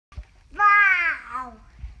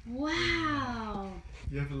Wow.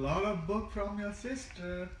 You have a lot of books from your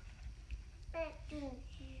sister.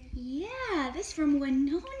 Yeah, this is from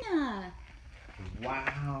Wynona.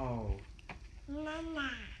 Wow. Wynona.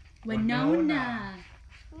 Wynona.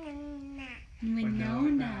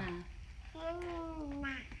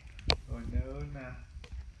 Wynona.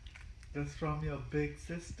 That's from your big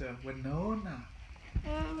sister, Wynona.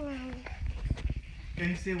 Can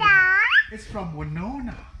you say it's from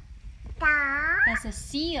Wynona? That's a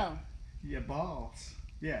seal. Yeah, balls.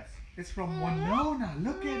 Yes, it's from Wynona.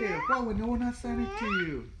 Look at it. What Wynona sent it to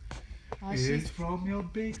you. Oh, It's from your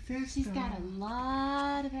big sister. she's got a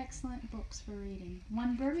lot of excellent books for reading.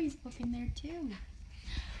 One Burmese book in there too.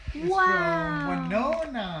 It's Wow. from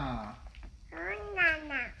Wynona.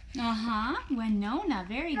 Wynona.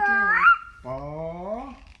 Very good.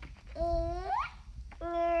 Ball.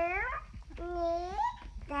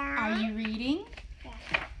 Are you reading?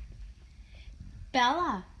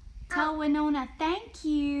 Bella, tell Wynona thank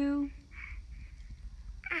you.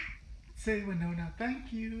 Say Wynona,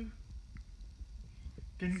 thank you.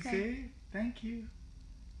 Can you Say- say thank you?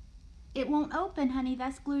 It won't open, honey.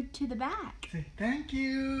 That's glued to the back. Say thank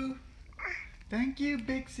you. Thank you,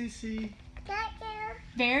 big sissy.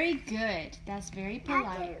 Very good. That's very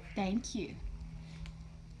polite. Thank you.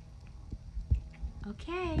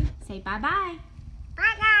 Okay. Say bye-bye.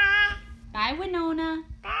 Bye, Wynona.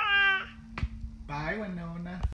 Bye, Wynona.